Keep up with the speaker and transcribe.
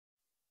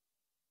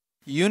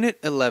Unit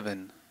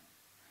 11.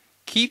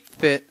 Keep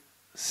fit,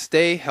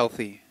 stay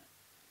healthy.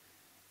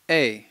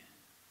 A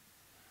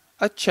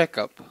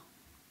checkup.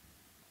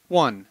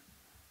 1.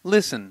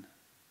 Listen,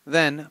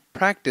 then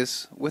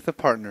practice with a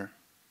partner.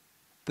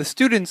 The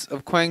students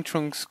of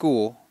Kwangtung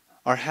School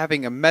are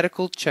having a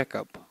medical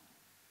checkup.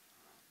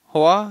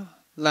 Hoa,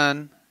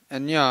 Lan,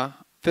 and Nya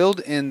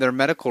filled in their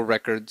medical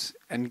records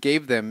and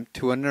gave them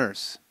to a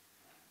nurse.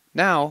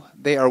 Now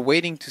they are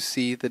waiting to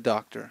see the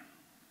doctor.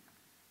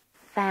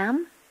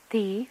 Pham,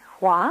 Thi,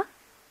 Hoa?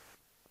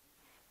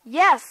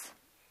 Yes.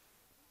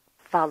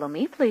 Follow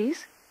me,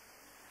 please.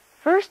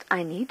 First,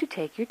 I need to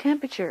take your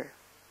temperature.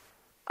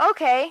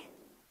 Okay.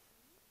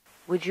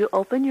 Would you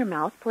open your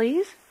mouth,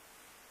 please?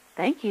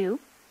 Thank you.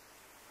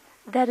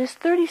 That is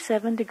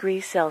 37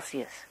 degrees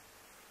Celsius.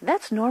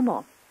 That's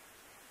normal.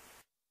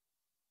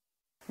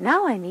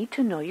 Now I need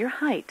to know your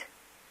height.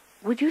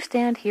 Would you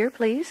stand here,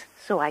 please,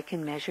 so I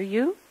can measure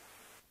you?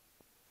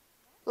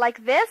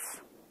 Like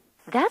this?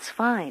 That's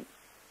fine.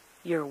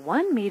 You're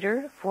 1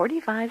 meter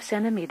 45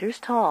 centimeters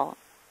tall.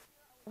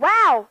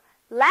 Wow!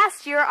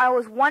 Last year I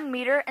was 1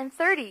 meter and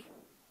 30.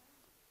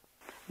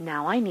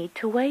 Now I need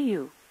to weigh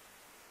you.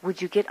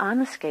 Would you get on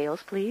the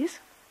scales, please?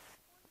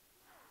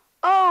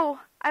 Oh,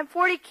 I'm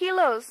 40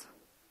 kilos.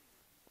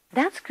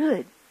 That's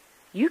good.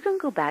 You can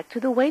go back to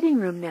the waiting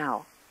room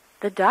now.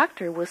 The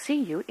doctor will see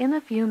you in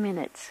a few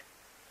minutes.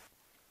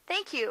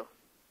 Thank you.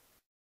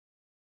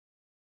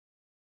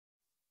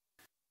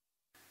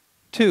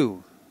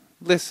 2.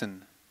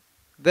 Listen.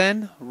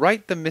 Then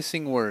write the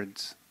missing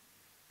words.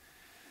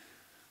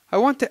 I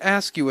want to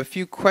ask you a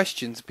few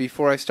questions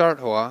before I start,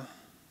 Hoa.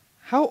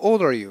 How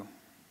old are you?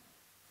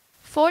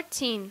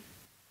 14.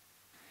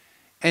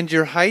 And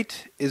your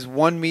height is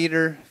 1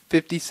 meter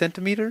 50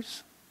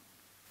 centimeters?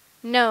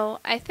 No,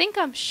 I think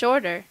I'm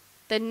shorter.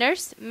 The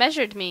nurse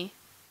measured me.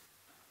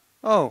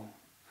 Oh,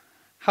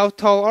 how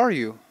tall are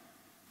you?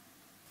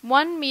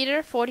 1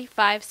 meter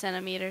 45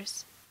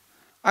 centimeters.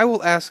 I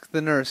will ask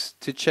the nurse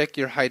to check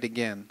your height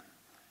again.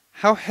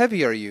 How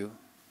heavy are you?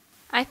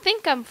 I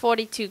think I'm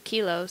 42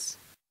 kilos.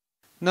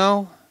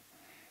 No,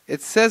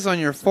 it says on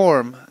your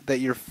form that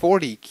you're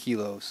 40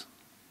 kilos.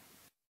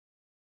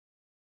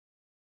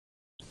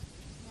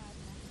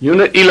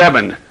 Unit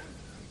 11.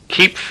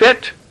 Keep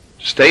fit,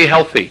 stay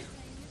healthy.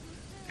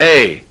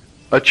 A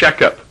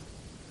checkup.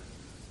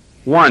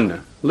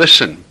 1.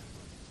 Listen.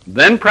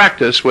 Then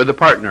practice with a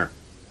partner.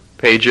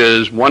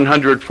 Pages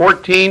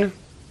 114,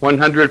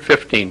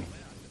 115.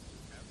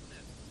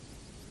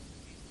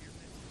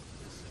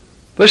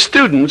 The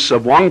students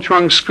of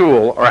Kwangtung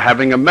School are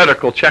having a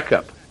medical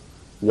checkup.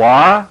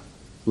 Hoa,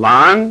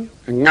 Lan,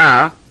 and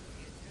Nga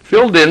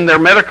filled in their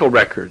medical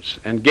records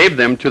and gave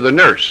them to the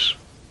nurse.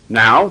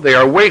 Now they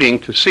are waiting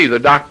to see the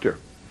doctor.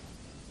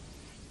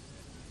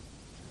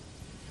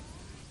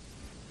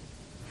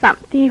 Pham,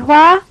 Thi,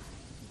 Hoa?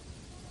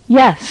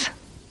 Yes.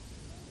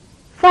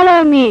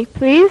 Follow me,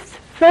 please.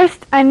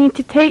 First, I need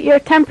to take your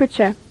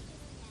temperature.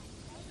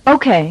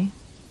 Okay.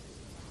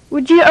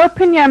 Would you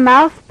open your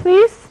mouth,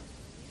 please?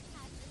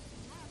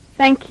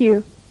 Thank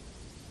you.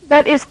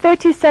 That is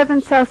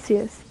 37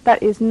 Celsius.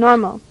 That is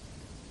normal.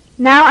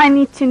 Now I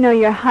need to know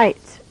your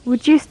height.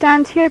 Would you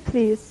stand here,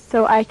 please,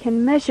 so I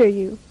can measure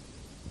you?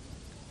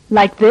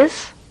 Like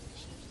this?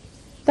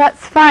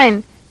 That's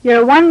fine.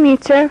 You're 1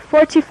 meter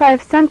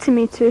 45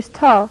 centimeters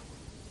tall.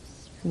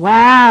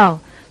 Wow!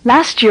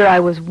 Last year I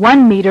was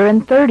 1 meter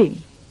and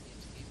 30.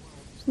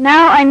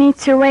 Now I need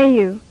to weigh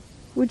you.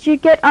 Would you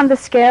get on the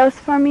scales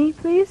for me,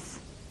 please?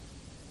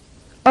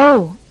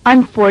 Oh,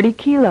 I'm 40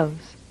 kilos.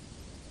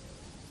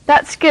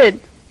 That's good.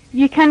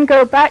 You can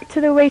go back to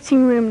the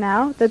waiting room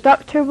now. The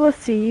doctor will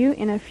see you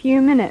in a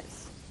few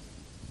minutes.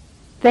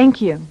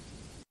 Thank you.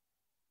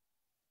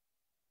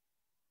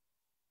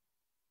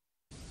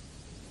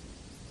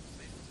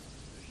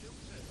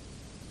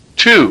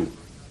 Two.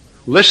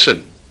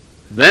 Listen.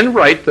 Then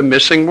write the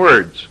missing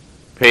words.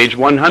 Page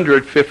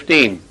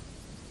 115.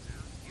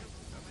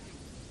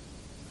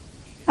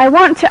 I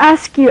want to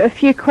ask you a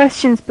few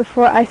questions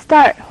before I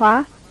start,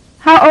 Hoa.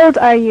 How old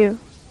are you?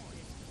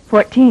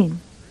 14.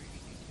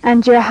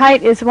 And your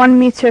height is 1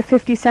 meter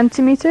 50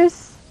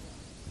 centimeters?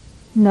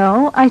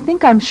 No, I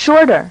think I'm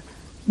shorter.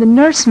 The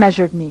nurse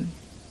measured me.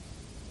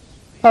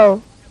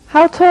 Oh,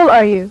 how tall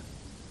are you?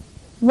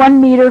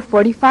 1 meter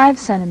 45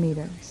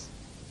 centimeters.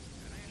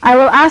 I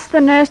will ask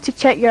the nurse to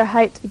check your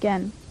height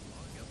again.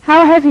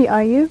 How heavy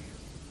are you?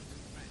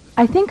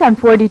 I think I'm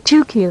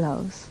 42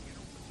 kilos.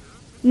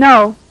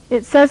 No,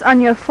 it says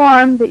on your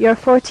form that you're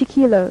 40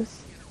 kilos.